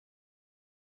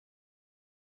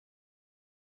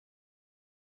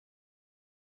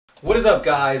What is up,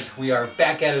 guys? We are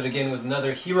back at it again with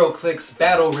another Heroclix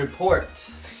battle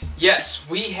report. Yes,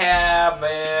 we have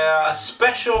a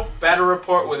special battle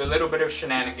report with a little bit of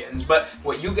shenanigans, but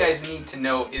what you guys need to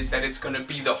know is that it's going to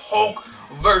be the Hulk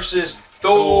versus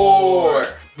Thor.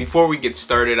 Before we get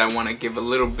started, I want to give a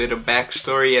little bit of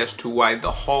backstory as to why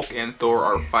the Hulk and Thor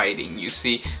are fighting. You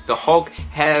see, the Hulk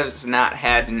has not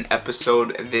had an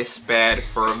episode this bad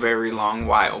for a very long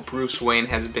while. Bruce Wayne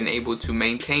has been able to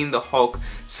maintain the Hulk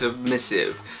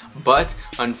submissive, but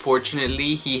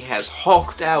unfortunately he has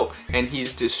hulked out and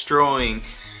he's destroying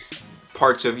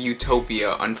parts of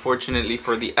Utopia. Unfortunately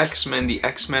for the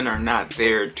X-Men are not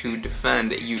there to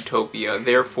defend Utopia.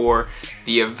 Therefore,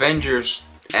 the Avengers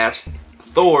asked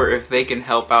Thor if they can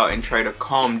help out and try to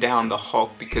calm down the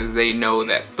Hulk, because they know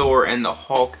that Thor and the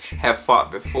Hulk have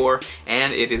fought before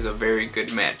and it is a very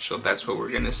good match. So that's what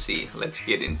we're gonna see. Let's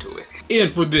get into it.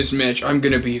 And for this match, I'm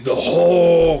gonna be the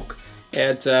Hulk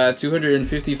at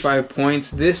 255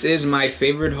 points. This is my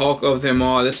favorite Hulk of them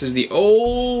all. This is the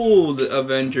old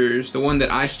Avengers, the one that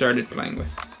I started playing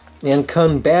with. And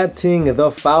combating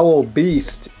the foul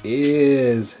beast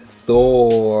is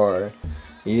Thor.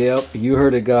 Yep, you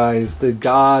heard it, guys. The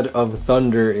God of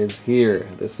Thunder is here.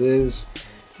 This is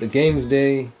the Games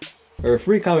Day, or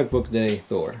Free Comic Book Day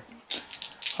Thor.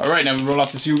 Alright, now we roll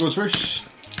off to see who goes first.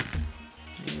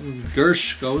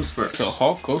 Gursh goes first. So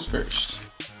Hulk goes first.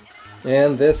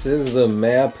 And this is the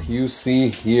map you see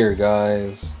here,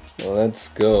 guys. Let's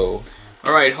go.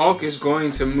 Alright, Hulk is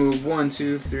going to move 1,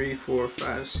 2, 3, 4,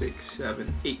 5, 6,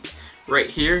 7, 8. Right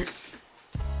here.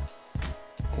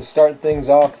 To start things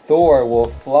off, Thor will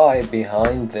fly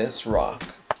behind this rock.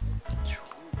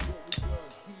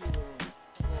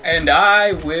 And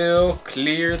I will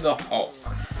clear the Hulk.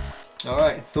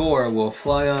 Alright, Thor will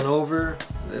fly on over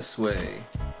this way.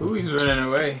 Ooh, he's running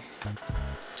away.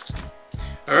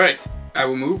 Alright, I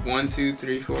will move 1, 2,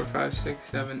 3, 4, 5, 6,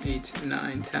 7, 8,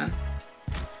 9, 10.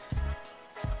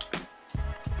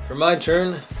 For my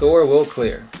turn, Thor will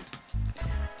clear.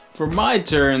 For my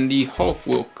turn, the Hulk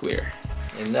will clear.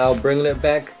 And now bringing it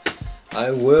back,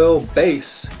 I will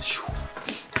base.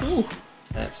 Ooh.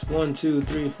 That's 1, 2,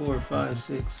 3, 4, 5,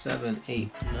 6, 7,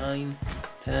 8, 9,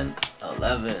 10,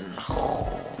 11.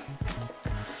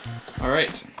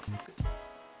 Alright.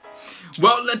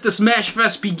 Well, let the Smash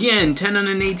Fest begin. 10 on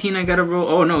an 18, I gotta roll.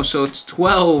 Oh no, so it's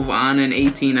 12 on an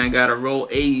 18. I gotta roll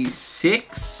a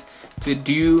 6 to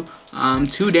do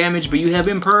 2 damage, but you have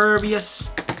impervious.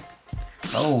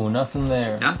 Oh, nothing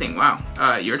there. Nothing,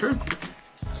 wow. Your turn.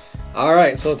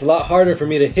 Alright, so it's a lot harder for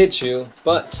me to hit you,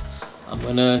 but I'm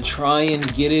gonna try and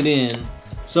get it in.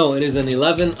 So it is an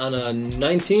 11 on a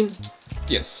 19.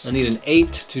 Yes. I need an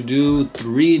 8 to do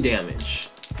 3 damage.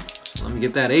 So let me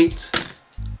get that 8.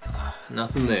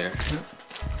 Nothing there.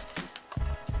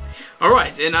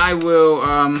 Alright, and I will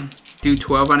do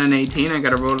 12 on an 18. I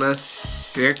gotta roll a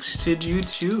 6 to do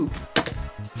 2.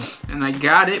 And I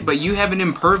got it, but you have an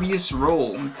impervious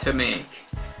roll to make.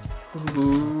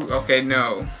 Ooh, okay,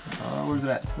 no. Where's it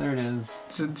at? There it is.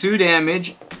 So 2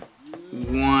 damage.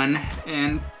 1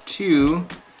 and 2.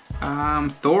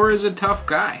 Thor is a tough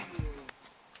guy.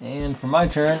 And for my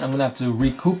turn, I'm gonna have to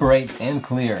recuperate and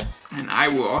clear. And I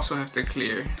will also have to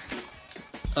clear.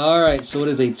 Alright, so it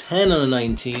is a 10 on a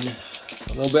 19.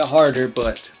 It's a little bit harder,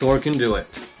 but Thor can do it.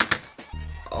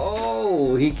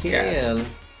 Oh, he can. Yeah.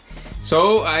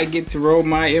 So I get to roll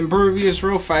my impervious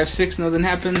roll. 5, 6, nothing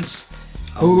happens.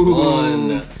 Ooh.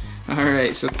 1.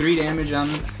 Alright, so 3 damage on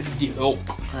the Hulk.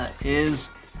 That is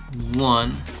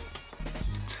 1,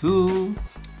 2,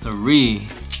 3.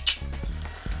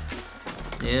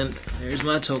 And there's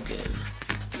my token.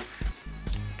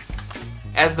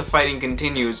 As the fighting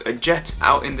continues, a jet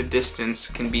out in the distance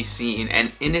can be seen,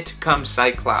 and in it comes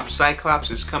Cyclops.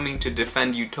 Cyclops is coming to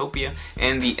defend Utopia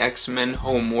and the X-Men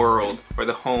home world, or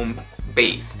the home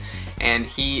base. And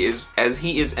as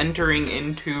he is entering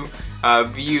into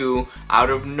view, out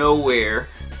of nowhere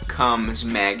comes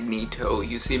Magneto.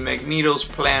 You see, Magneto's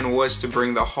plan was to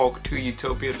bring the Hulk to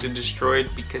Utopia to destroy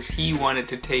it, because he wanted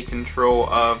to take control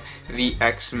of the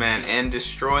X-Men, and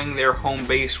destroying their home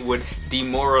base would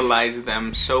demoralize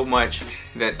them so much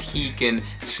that he can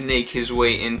snake his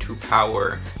way into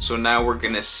power. So now we're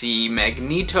gonna see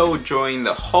Magneto join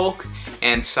the Hulk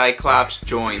and Cyclops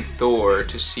join Thor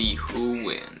to see who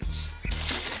wins.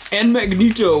 And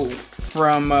Magneto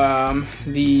from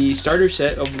the starter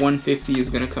set of 150 is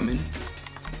gonna come in.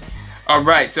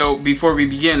 Alright, so before we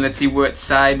begin, let's see what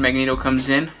side Magneto comes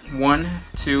in. 1,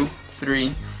 2, 3,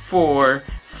 4,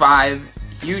 5,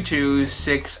 you choose,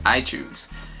 6, I choose.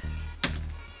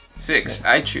 6,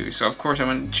 I choose. So of course I'm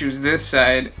gonna choose this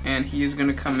side, and he is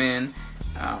gonna come in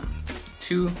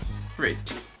to right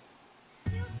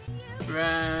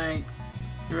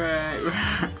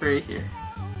here.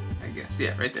 I guess,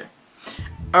 yeah, right there.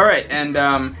 Alright, and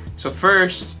so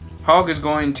first, Hulk is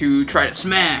going to try to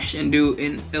smash and do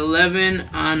an 11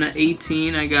 on an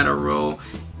 18. I gotta roll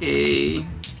a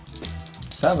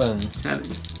 7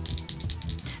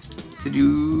 to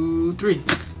do 3.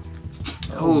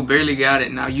 Oh, barely got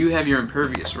it. Now you have your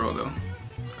impervious roll though.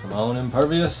 Come on,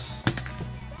 impervious.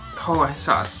 Oh, I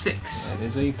saw a 6. That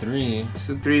is a 3.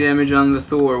 So 3 damage on the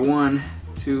Thor. 1,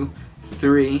 2,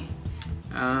 3.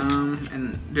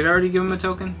 And did I already give him a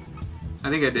token? I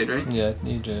think I did, right? Yeah,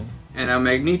 you did. And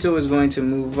Magneto is going to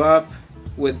move up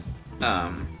with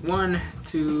 1,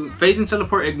 2. Phase and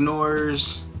teleport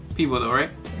ignores people though, right?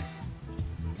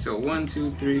 So 1,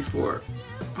 2, 3, 4.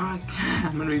 Oh,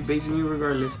 I'm gonna be basing you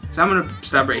regardless. So I'm gonna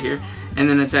stop right here and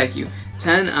then attack you.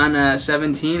 10 on a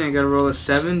 17. I gotta roll a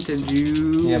 7 to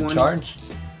do. You have charge?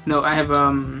 No, I have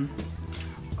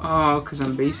oh, cause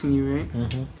I'm basing you, right?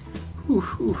 Mm-hmm.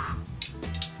 Oof.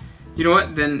 You know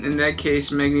what? Then in that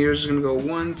case, Magneto's just gonna go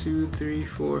 1, 2, 3,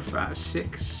 4, 5,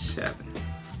 6, 7.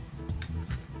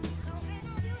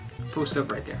 Post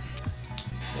up right there.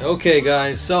 Okay,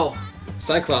 guys. So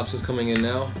Cyclops is coming in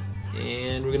now,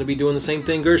 and we're gonna be doing the same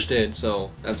thing Gursh did. So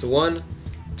that's a 1,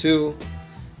 2,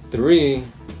 3,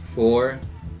 4,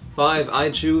 5. I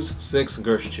choose. 6.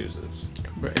 Gursh chooses.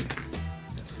 Right.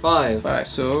 That's a 5. 5.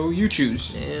 So you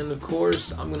choose. And of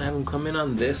course, I'm gonna have him come in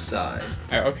on this side.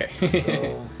 Oh, okay.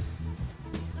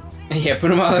 So yeah,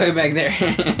 put him all the way back there.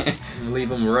 I'm gonna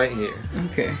leave him right here.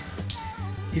 Okay.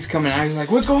 He's coming out. He's like,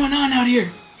 "What's going on out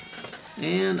here?"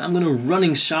 And I'm gonna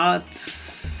running shot.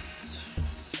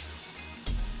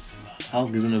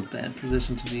 Hulk is in a bad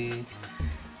position to be,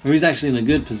 or he's actually in a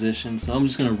good position. So I'm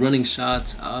just gonna running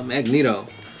shot Magneto.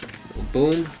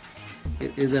 Boom!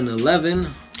 It is an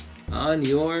 11 on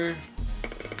your.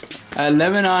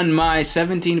 11 on my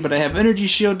 17, but I have energy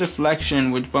shield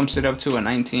deflection, which bumps it up to a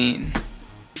 19.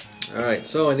 All right,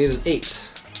 so I need an 8.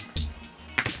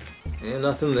 And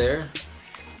nothing there.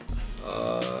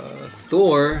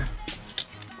 Thor.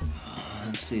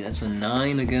 Let's see, that's a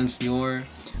 9 against your.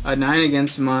 A 9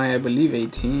 against my, I believe,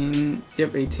 18.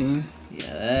 Yep, 18.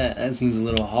 Yeah, that seems a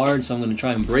little hard, so I'm going to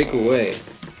try and break away.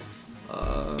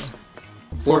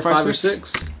 4, 5, or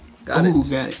 6. Got it.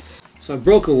 Got it. So I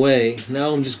broke away.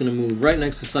 Now I'm just going to move right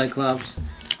next to Cyclops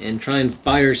and try and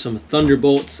fire some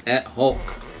thunderbolts at Hulk.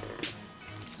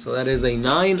 So that is a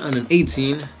 9 on an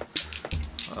 18.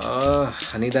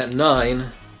 I need that 9,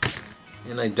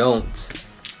 and I don't.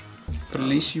 But at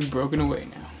least you've broken away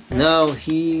now. Now,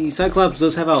 Cyclops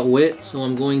does have Outwit, so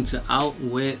I'm going to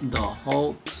outwit the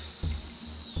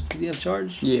Hulk's. Does he have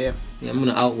charge? Yeah. Yeah, I'm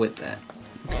going to outwit that.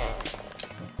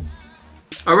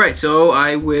 Alright, so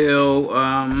I will,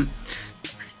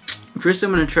 first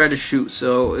I'm going to try to shoot,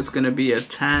 so it's going to be a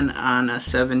 10 on a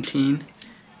 17.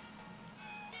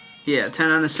 Yeah,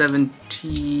 10 on a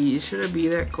 17. Should I be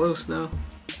that close, though?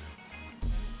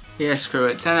 Yeah, screw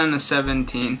it. 10 on a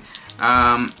 17.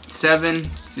 7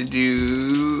 to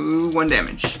do 1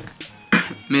 damage.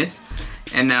 Miss.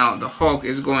 And now the Hulk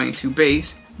is going to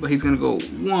base, but he's going to go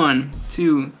 1,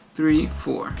 2, 3,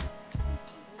 4.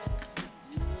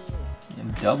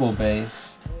 And double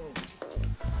base.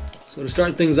 So to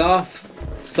start things off,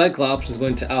 Cyclops is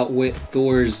going to outwit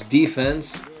Thor's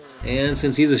defense. And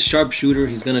since he's a sharpshooter,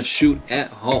 he's going to shoot at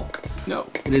Hulk. No.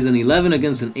 It is an 11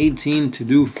 against an 18 to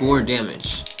do 4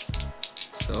 damage.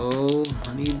 So,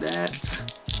 I need that.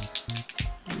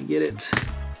 Let me get it.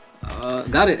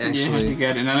 Got it, actually. Yeah, you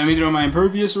got it. Now let me throw my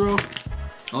impervious roll.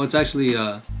 Oh, it's actually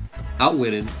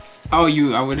outwitted. Oh,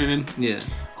 you outwitted it? Yeah.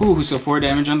 Ooh, so 4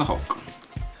 damage on the Hulk.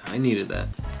 I needed that.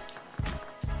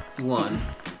 1,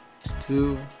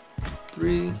 2,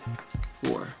 3,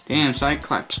 4. Damn,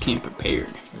 Cyclops came prepared.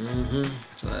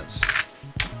 So that's...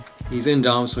 He's in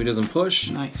dom, so he doesn't push.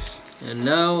 Nice. And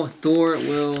now Thor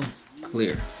will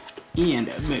clear. And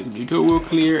Magneto will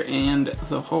clear, and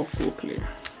the Hulk will clear.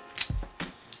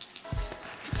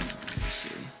 Let's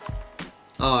see.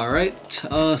 Alright,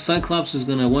 Cyclops is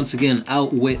going to once again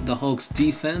outwit the Hulk's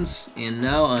defense. And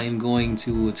now I'm going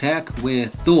to attack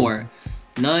with Thor.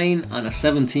 9 on a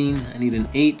 17. I need an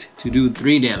 8 to do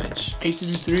 3 damage. 8 to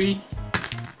do 3?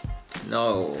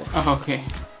 No. Oh, okay.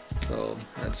 So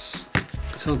that's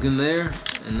token there,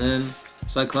 and then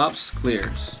Cyclops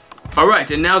clears.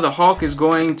 Alright, and now the Hulk is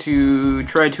going to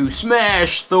try to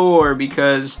smash Thor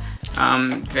because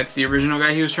that's the original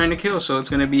guy he was trying to kill. So it's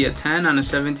going to be a 10 on a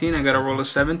 17. I got to roll a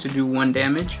 7 to do 1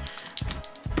 damage.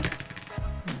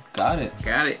 Got it.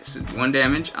 Got it. So 1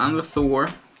 damage on the Thor.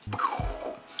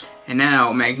 And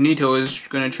now Magneto is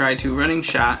going to try to running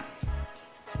shot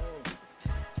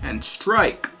and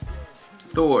strike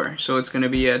Thor. So it's going to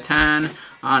be a 10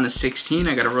 on a 16.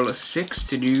 I got to roll a 6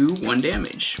 to do 1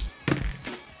 damage.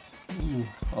 Ooh,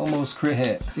 almost crit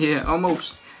hit. Yeah,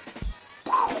 almost.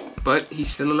 But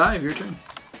he's still alive. Your turn.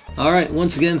 Alright,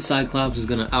 once again, Cyclops is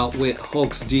going to outwit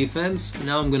Hulk's defense.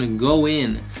 Now I'm going to go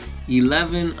in.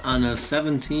 11 on a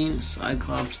 17.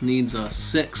 Cyclops needs a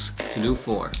 6 to do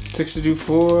 4. 6 to do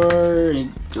 4. Ooh.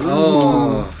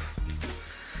 Oh.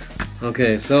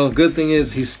 Okay, so good thing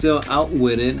is he's still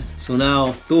outwitted. So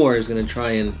now Thor is going to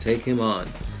try and take him on.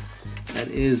 That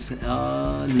is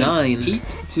 9. 8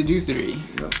 to do 3.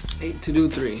 8 to do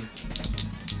 3.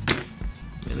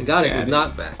 And I got it with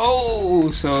knockback. Oh,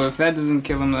 so if that doesn't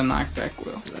kill him, the knockback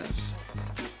will. That's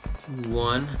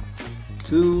 1,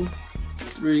 2,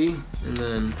 3, and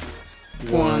then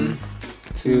 1,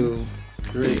 2,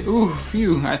 3. Ooh,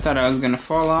 phew. I thought I was going to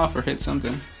fall off or hit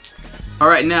something.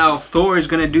 Alright, now Thor is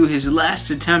going to do his last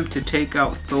attempt to take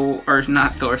out Thor, or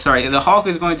not Thor, sorry. The Hulk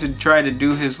is going to try to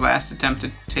do his last attempt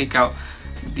to take out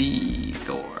the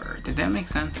Thor. Did that make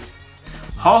sense?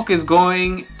 Hulk is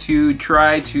going to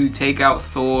try to take out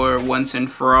Thor once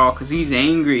and for all because he's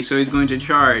angry, so he's going to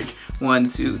charge. 1,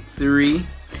 2, 3.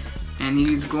 And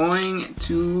he's going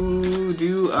to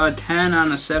do a 10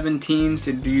 on a 17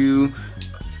 to do...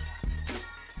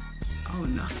 Oh,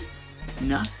 nothing.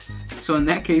 Nothing. So in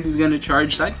that case, he's going to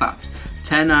charge Cyclops.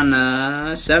 10 on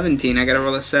a 17. I got to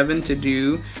roll a 7 to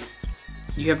do...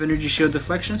 You have energy shield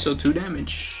deflection, so 2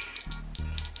 damage.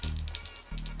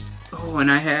 Oh,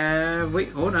 and I have...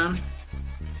 Wait, hold on.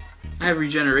 I have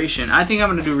regeneration. I think I'm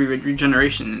going to do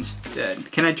regeneration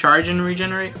instead. Can I charge and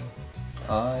regenerate?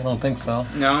 I don't think so.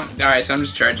 No? Alright, so I'm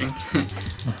just charging.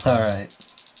 Alright.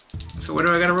 So what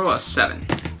do I got to roll? A 7.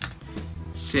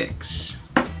 6.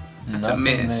 That's a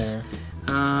miss. There.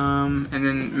 And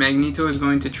then Magneto is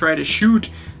going to try to shoot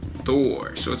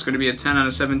Thor. So it's going to be a 10 on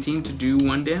a 17 to do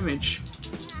 1 damage.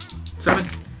 7.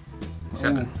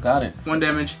 7. Oh, got it. 1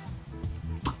 damage.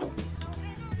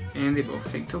 And they both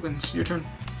take tokens. Your turn.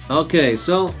 Okay,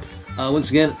 so once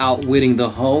again, outwitting the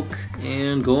Hulk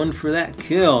and going for that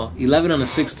kill. 11 on a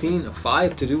 16, a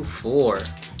 5 to do 4.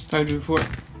 5 to do 4.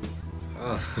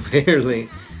 Oh, barely.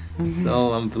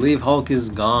 So I believe Hulk is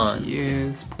gone.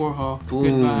 Yes, poor Hulk.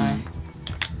 Boom. Goodbye.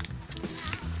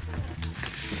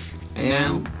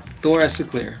 And Thor has to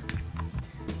clear.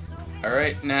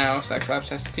 Alright, now Cyclops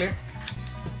has to clear.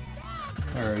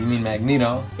 Or you mean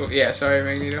Magneto. Oh, yeah, sorry,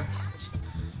 Magneto.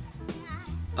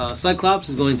 Cyclops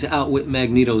is going to outwit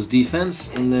Magneto's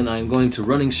defense, and then I'm going to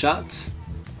running shots.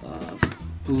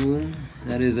 Boom.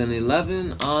 That is an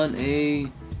 11 on a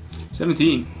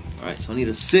 17. Alright, so I need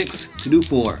a 6 to do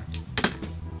 4.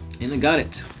 And I got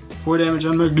it. 4 damage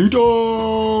on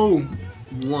Magneto!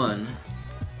 1,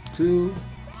 2,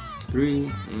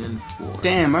 3, and 4.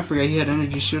 Damn, I forgot he had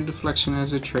energy shield deflection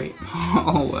as a trait.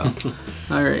 Oh well.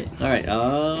 Alright.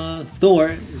 Alright, Thor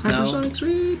is now... Hypersonic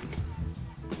sweet!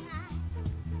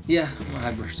 Yeah,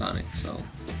 I'm hypersonic, so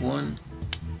 1,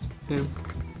 Yeah.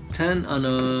 10 on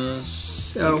a...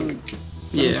 So,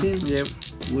 17? yeah. Yep.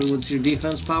 What's your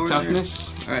defense power?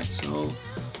 Toughness. Alright, so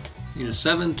need a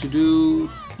 7 to do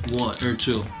 1 or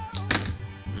 2.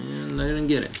 And I didn't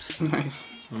get it. Nice.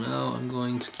 So now I'm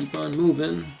going to keep on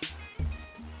moving.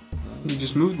 You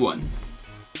just moved 1.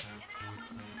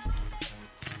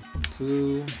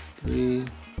 2, 3,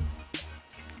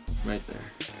 right there.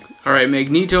 Alright,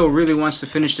 Magneto really wants to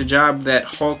finish the job that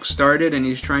Hulk started, and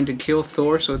he's trying to kill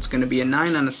Thor, so it's going to be a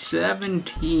 9 on a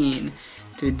 17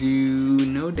 to do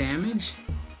no damage.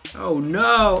 Oh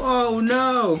no! Oh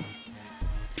no!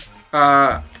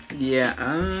 Yeah,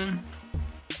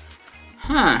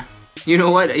 huh. You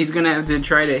know what? He's gonna have to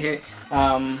try to hit,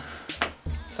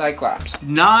 Cyclops.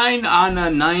 9 on a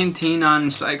 19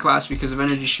 on Cyclops because of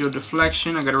energy shield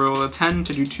deflection. I gotta roll a 10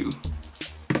 to do 2.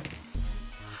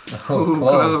 Oh, Ooh,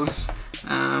 close.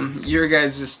 Your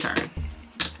guys' turn.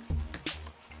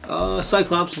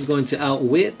 Cyclops is going to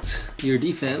outwit your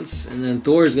defense, and then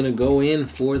Thor is going to go in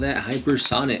for that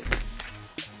hypersonic.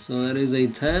 So that is a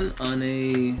 10 on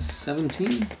a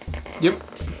 17? Yep,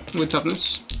 with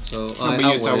toughness. So I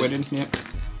it's outwitted, yep.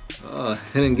 Oh,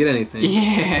 I didn't get anything.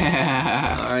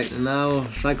 Yeah! Alright, and now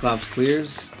Cyclops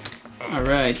clears.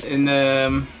 Alright, and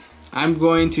I'm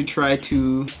going to try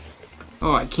to...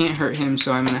 Oh, I can't hurt him,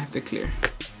 so I'm going to have to clear.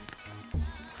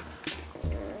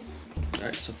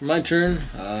 Alright, so for my turn,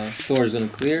 Thor is going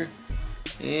to clear.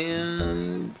 And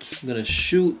I'm going to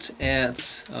shoot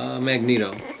at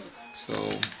Magneto. So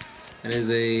that is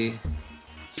a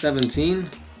 17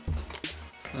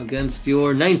 against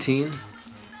your 19.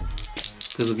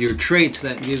 Because of your trait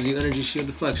that gives you energy shield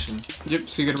deflection. Yep,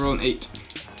 so you got to roll an 8.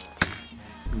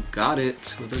 Got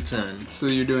it with a 10. So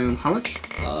you're doing how much?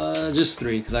 Just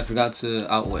 3, because I forgot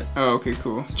to outwit. Oh, okay,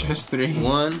 cool. Just 3.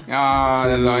 1. Ah,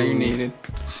 that's all you 2. needed.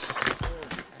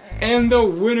 And the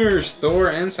winners, Thor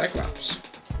and Cyclops.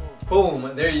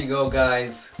 Boom, there you go,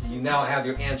 guys. You now have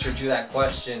your answer to that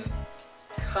question.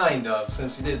 Kind of,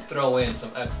 since you did throw in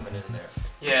some X-Men in there.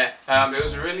 Yeah, it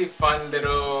was a really fun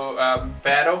little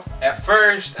battle. At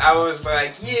first, I was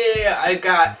like, yeah, I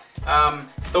got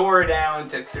Thor down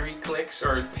to 3 clicks,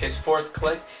 or his 4th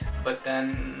click, but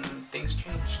then things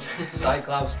changed.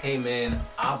 Cyclops came in,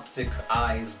 optic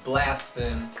eyes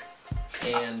blasting,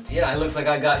 and yeah, it looks like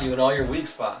I got you in all your weak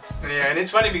spots. Yeah, and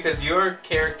it's funny because your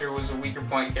character was a weaker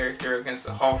point character against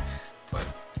the Hulk, but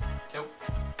nope,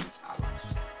 I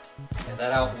lost. And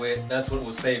that outwit, that's what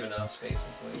was saving us,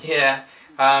 basically. Yeah.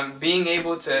 Being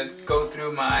able to go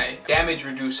through my damage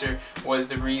reducer was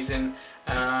the reason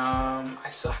I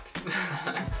sucked.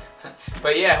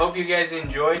 But yeah, hope you guys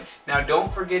enjoyed. Now don't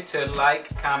forget to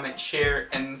like, comment, share,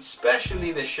 and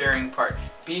especially the sharing part.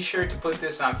 Be sure to put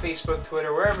this on Facebook,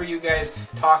 Twitter, wherever you guys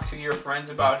talk to your friends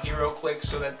about Heroclix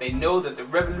so that they know that the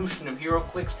revolution of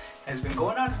Heroclix has been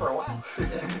going on for a while.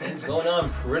 It's going on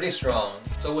pretty strong.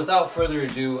 So without further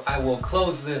ado, I will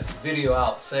close this video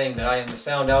out saying that I am the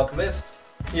Sound Alchemist,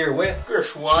 here with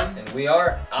Gursh One, and we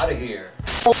are out of here.